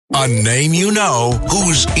A name you know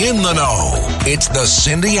who's in the know. It's the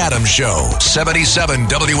Cindy Adams Show, 77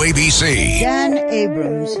 WABC. Dan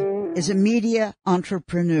Abrams is a media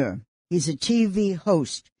entrepreneur. He's a TV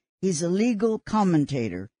host. He's a legal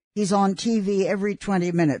commentator. He's on TV every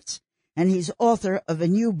 20 minutes. And he's author of a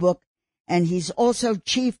new book. And he's also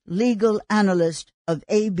chief legal analyst of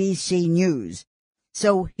ABC News.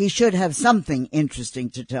 So he should have something interesting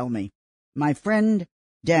to tell me. My friend,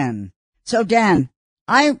 Dan. So, Dan,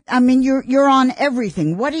 I mean, you're on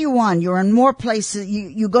everything. What are you on? You're in more places.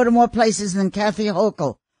 You go to more places than Kathy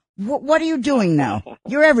Hochul. What are you doing now?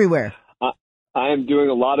 You're everywhere. I am doing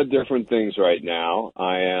a lot of different things right now.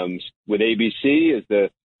 I am with ABC as the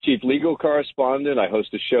chief legal correspondent. I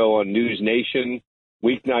host a show on News Nation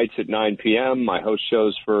weeknights at 9 p.m. I host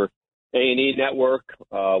shows for A&E Network,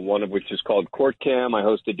 one of which is called Court Cam. I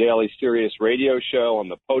host a daily Sirius radio show on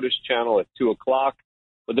the POTUS channel at 2 o'clock.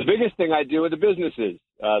 But the biggest thing I do are the businesses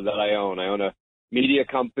that I own. I own a media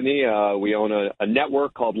company. We own a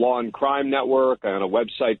network called Law and Crime Network. I own a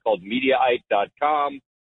website called Mediaite.com.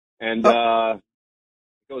 And it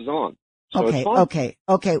goes on. So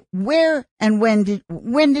Okay. Where and when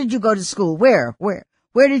did you go to school? Where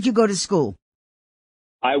did you go to school?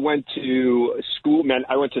 I went to school.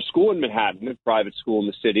 I went to school in Manhattan, a private school in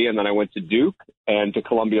the city, and then I went to Duke and to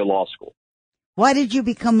Columbia Law School. Why did you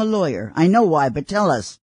become a lawyer? I know why, but tell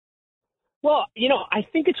us. Well, I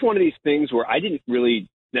think it's one of these things where I didn't really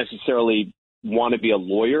necessarily want to be a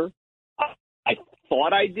lawyer. I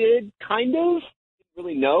thought I did, kind of. Didn't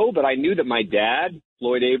really know, but I knew that my dad,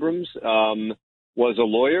 Floyd Abrams, was a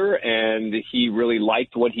lawyer, and he really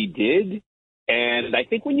liked what he did. And I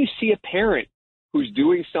think when you see a parent who's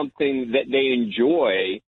doing something that they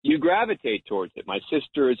enjoy, you gravitate towards it. My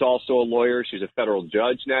sister is also a lawyer. She's a federal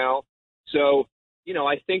judge now. So,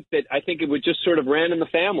 I think it would just sort of ran in the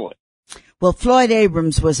family. Well, Floyd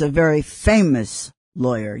Abrams was a very famous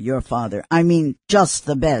lawyer, your father. I mean, just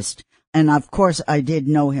the best. And of course, I did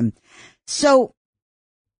know him. So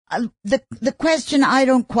the question I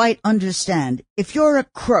don't quite understand, if you're a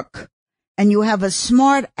crook and you have a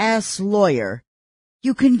smart ass lawyer,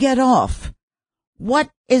 you can get off. What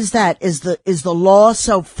is that? Is the law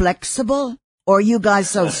so flexible, or are you guys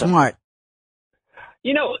so smart?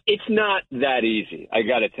 It's not that easy, I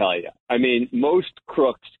got to tell you. I mean, most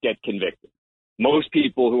crooks get convicted. Most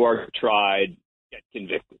people who are tried get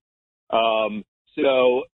convicted.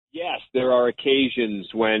 So, yes, there are occasions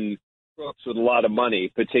when crooks with a lot of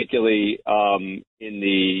money, particularly in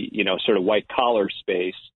the, sort of white-collar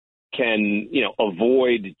space, can,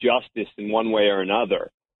 avoid justice in one way or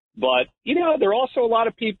another. But, there are also a lot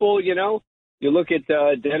of people, you look at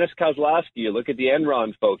Dennis Kozlowski, you look at the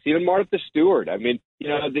Enron folks, even Martha Stewart. I mean,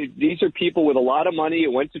 these are people with a lot of money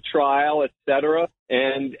who went to trial, et cetera,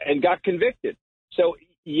 and got convicted. So,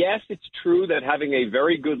 yes, it's true that having a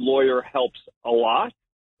very good lawyer helps a lot,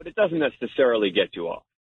 but it doesn't necessarily get you off.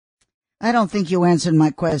 I don't think you answered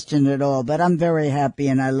my question at all, but I'm very happy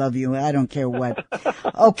and I love you. I don't care what.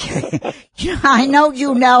 Okay. I know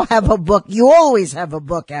you now have a book. You always have a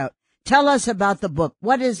book out. Tell us about the book.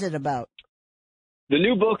 What is it about? The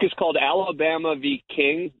new book is called Alabama v.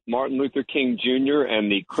 King, Martin Luther King Jr. and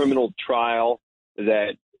the criminal trial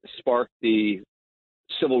that sparked the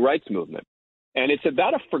civil rights movement. And it's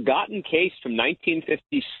about a forgotten case from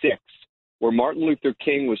 1956 where Martin Luther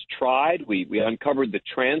King was tried. We uncovered the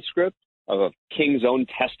transcript of King's own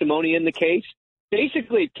testimony in the case.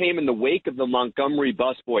 Basically, it came in the wake of the Montgomery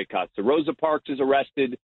bus boycott. So Rosa Parks is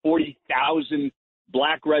arrested. 40,000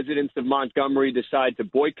 black residents of Montgomery decide to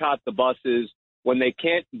boycott the buses. When they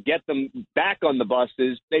can't get them back on the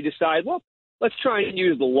buses, they decide, well, let's try and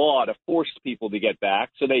use the law to force people to get back.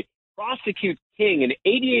 So they prosecute King and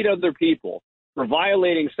 88 other people for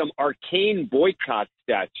violating some arcane boycott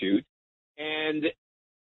statute, and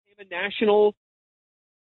became a national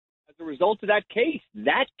as a result of that case.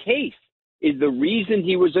 That case is the reason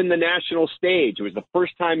he was in the national stage. It was the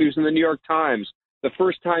first time he was in the New York Times, the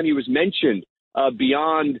first time he was mentioned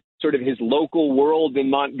beyond sort of his local world in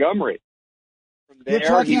Montgomery. You're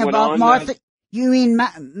talking about Martha. You mean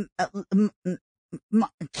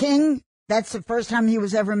King? That's the first time he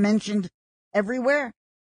was ever mentioned everywhere?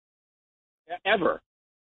 Ever.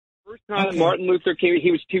 First time Martin Luther King,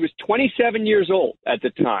 he was 27 years old at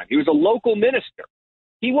the time. He was a local minister.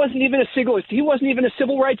 He wasn't even a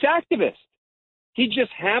civil rights activist. He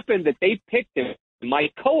just happened that they picked him.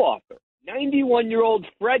 My co-author, 91-year-old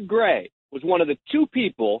Fred Gray, was one of the two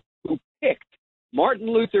people who picked Martin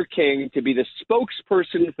Luther King to be the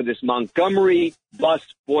spokesperson for this Montgomery bus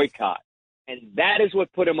boycott. And that is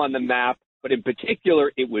what put him on the map. But in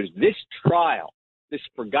particular, it was this trial this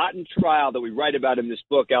forgotten trial that we write about in this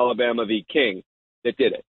book, Alabama v. King, that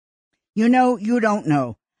did it. You know, you don't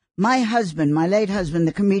know. My husband, my late husband,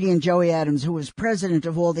 the comedian Joey Adams, who was president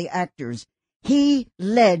of all the actors, he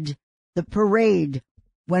led the parade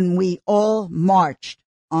when we all marched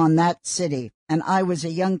on that city. And I was a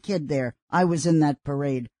young kid there. I was in that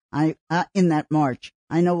parade. In that march.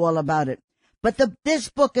 I know all about it. But this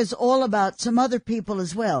book is all about some other people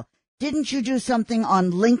as well. Didn't you do something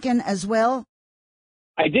on Lincoln as well?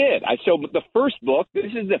 I did. So the first book,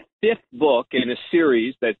 this is the fifth book in a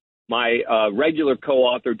series that my regular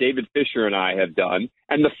co-author David Fisher and I have done.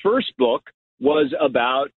 And the first book was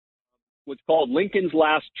about what's called Lincoln's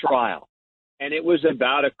Last Trial. And it was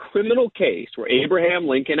about a criminal case where Abraham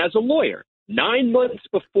Lincoln, as a lawyer, 9 months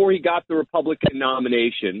before he got the Republican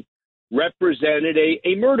nomination, represented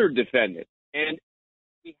a murder defendant. And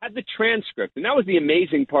we had the transcript. And that was the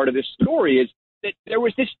amazing part of this story, is that there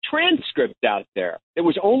was this transcript out there that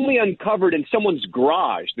was only uncovered in someone's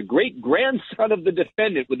garage, the great-grandson of the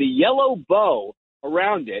defendant with a yellow bow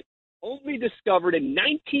around it, only discovered in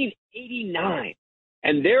 1989.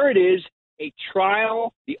 And there it is, a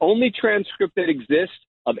trial, the only transcript that exists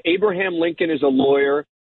of Abraham Lincoln as a lawyer.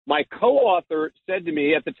 My co-author said to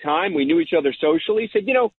me at the time, we knew each other socially, he said,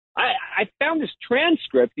 you know, I found this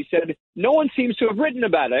transcript. He said, no one seems to have written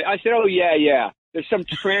about it. I said, oh, yeah. There's some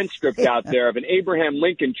transcript out there of an Abraham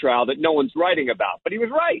Lincoln trial that no one's writing about. But he was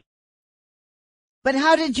right. But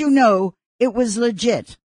how did you know it was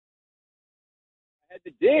legit? I had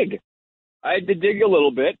to dig. I had to dig a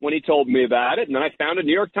little bit when he told me about it. And then I found a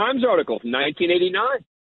New York Times article from 1989.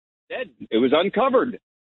 It was uncovered.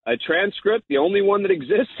 A transcript, the only one that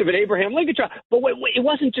exists of an Abraham Lincoln trial. But it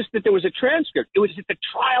wasn't just that there was a transcript. It was that the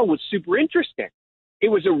trial was super interesting. It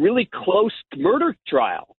was a really close murder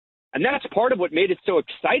trial. And that's part of what made it so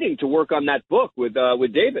exciting to work on that book with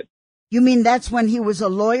David. You mean that's when he was a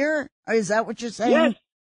lawyer? Or is that what you're saying?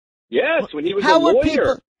 Yes, when he was a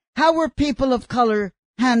lawyer. How were people of color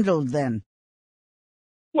handled then?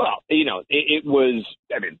 Well, you know, it was,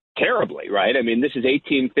 terribly, right? This is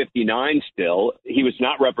 1859 still. He was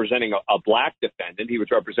not representing a black defendant. He was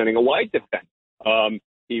representing a white defendant.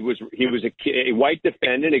 He was a white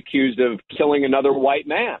defendant accused of killing another white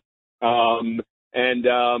man. And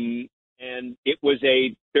it was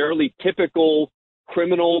a fairly typical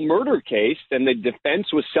criminal murder case, and the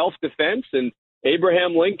defense was self-defense, and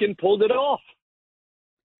Abraham Lincoln pulled it off.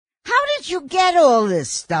 How did you get all this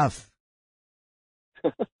stuff?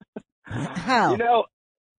 How? You know,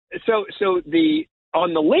 so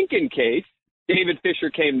on the Lincoln case, David Fisher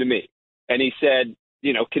came to me, and he said,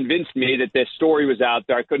 convinced me that this story was out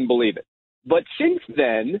there. I couldn't believe it. But since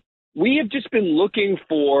then, we have just been looking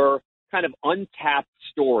for kind of untapped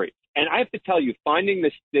stories. And I have to tell you, finding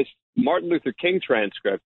this Martin Luther King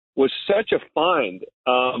transcript was such a find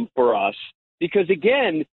for us, because,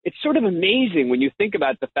 again, it's sort of amazing when you think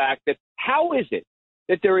about the fact that how is it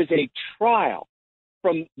that there is a trial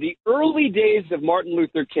from the early days of Martin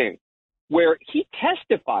Luther King where he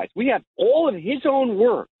testifies, we have all of his own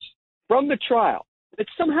words from the trial that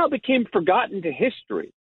somehow became forgotten to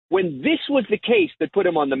history when this was the case that put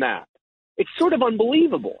him on the map. It's sort of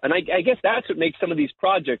unbelievable. And I guess that's what makes some of these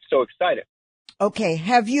projects so exciting. Okay.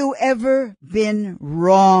 Have you ever been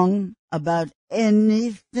wrong about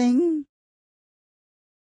anything?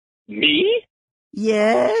 Me?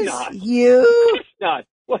 Yes, Not. you. Not.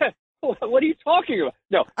 What are you talking about?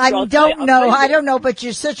 No. I don't know, but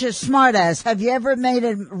you're such a smartass. Have you ever made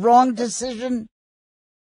a wrong decision?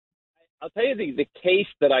 I'll tell you the case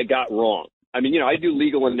that I got wrong. I do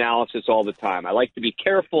legal analysis all the time. I like to be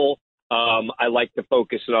careful. I like to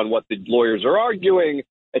focus on what the lawyers are arguing,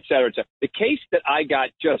 et cetera, et cetera. The case that I got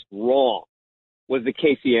just wrong was the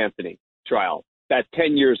Casey Anthony trial. That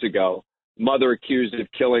 10 years ago, mother accused of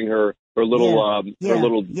killing her little daughter.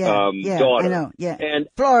 I know. Yeah. And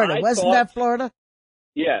Florida, wasn't that Florida?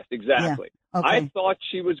 Yes, exactly. Yeah. Okay. I thought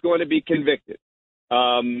she was going to be convicted,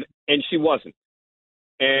 and she wasn't.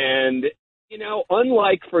 And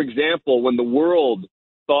unlike, for example, when the world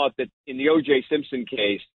thought that in the O.J. Simpson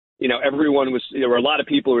case, there were a lot of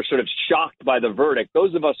people who were sort of shocked by the verdict.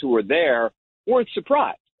 Those of us who were there weren't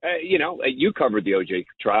surprised. You covered the O.J.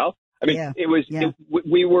 trial. We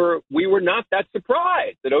were not that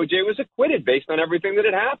surprised that O.J. was acquitted based on everything that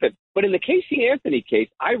had happened. But in the Casey Anthony case,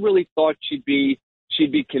 I really thought she'd be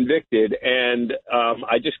convicted, and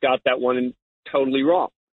I just got that one totally wrong.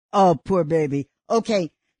 Oh, poor baby.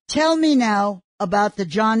 Okay, tell me now about the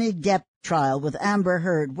Johnny Depp trial with Amber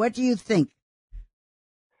Heard. What do you think?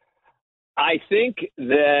 I think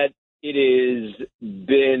that it has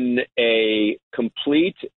been a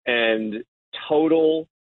complete and total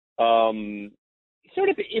sort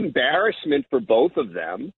of embarrassment for both of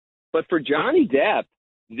them. But for Johnny Depp,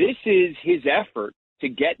 this is his effort to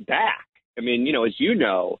get back. I mean, you know, as you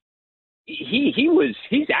know, he's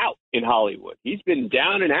out in Hollywood. He's been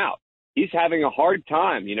down and out. He's having a hard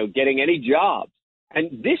time, you know, getting any jobs.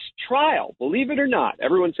 And this trial, believe it or not,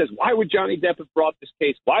 everyone says, why would Johnny Depp have brought this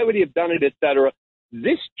case? Why would he have done it, et cetera?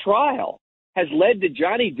 This trial has led to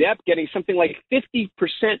Johnny Depp getting something like 50%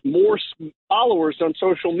 more followers on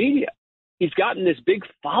social media. He's gotten this big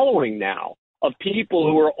following now of people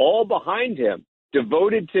who are all behind him,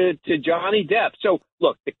 devoted to Johnny Depp. So,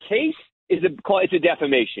 look, the case it's a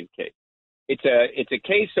defamation case. It's a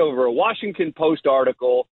case over a Washington Post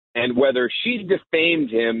article and whether she defamed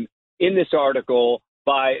him in this article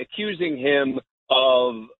by accusing him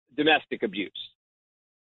of domestic abuse.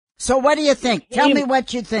 So what do you think? Tell me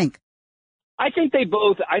what you think. I think they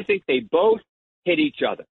both hit each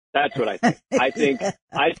other. That's what I think. I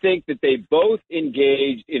think that they both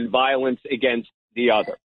engaged in violence against the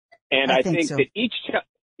other. And I think so. That each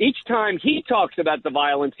time he talks about the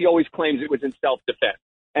violence, he always claims it was in self-defense.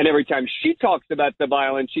 And every time she talks about the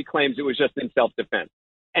violence, she claims it was just in self-defense.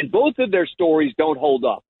 And both of their stories don't hold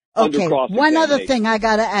up. Okay, one other thing I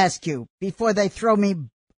got to ask you before they throw me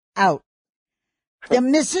out. The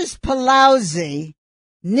Mrs.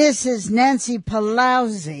 Nancy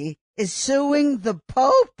Pelosi is suing the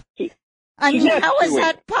Pope? I mean, how is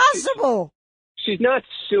that possible? She's not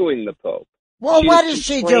suing the Pope. Well, what is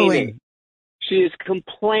she doing? She is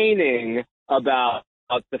complaining about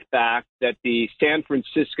the fact that the San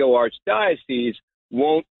Francisco Archdiocese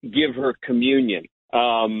won't give her communion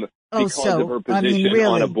because of her position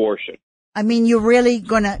on abortion. I mean, you're really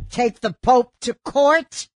going to take the Pope to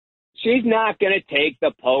court? She's not going to take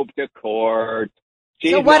the Pope to court.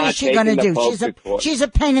 So what is she going to do? She's a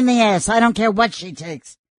pain in the ass. I don't care what she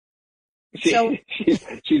takes. She's going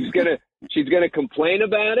to complain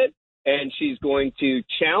about it, and she's going to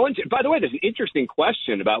challenge it. By the way, there's an interesting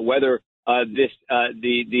question about whether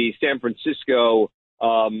the San Francisco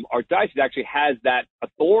Archdiocese actually has that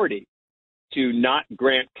authority to not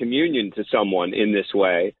grant communion to someone in this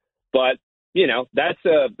way. But you know, that's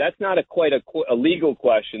not quite a legal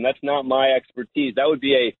question. That's not my expertise. That would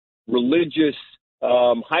be a religious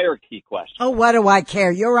hierarchy question. Oh, what do I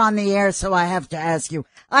care? You're on the air, so I have to ask you.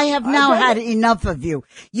 I have now had enough of you.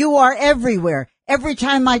 You are everywhere. Every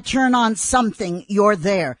time I turn on something, you're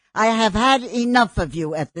there. I have had enough of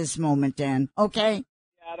you at this moment, Dan. Okay?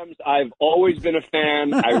 Adams, I've always been a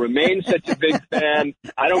fan. I remain such a big fan.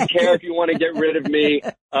 I don't care if you want to get rid of me.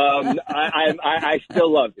 I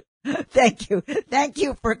still love you. Thank you. Thank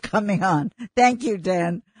you for coming on. Thank you,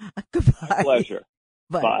 Dan. Goodbye. My pleasure.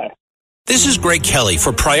 Bye. This is Greg Kelly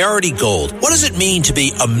for Priority Gold. What does it mean to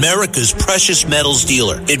be America's precious metals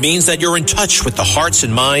dealer? It means that you're in touch with the hearts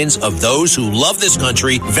and minds of those who love this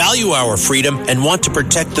country, value our freedom, and want to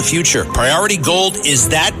protect the future. Priority Gold is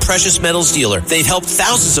that precious metals dealer. They've helped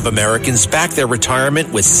thousands of Americans back their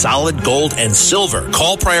retirement with solid gold and silver.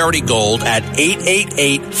 Call Priority Gold at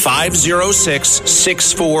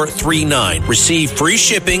 888-506-6439. Receive free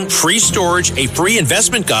shipping, free storage, a free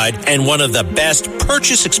investment guide, and one of the best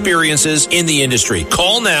purchase experiences in the industry.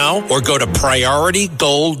 Call now or go to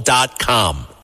PriorityGold.com.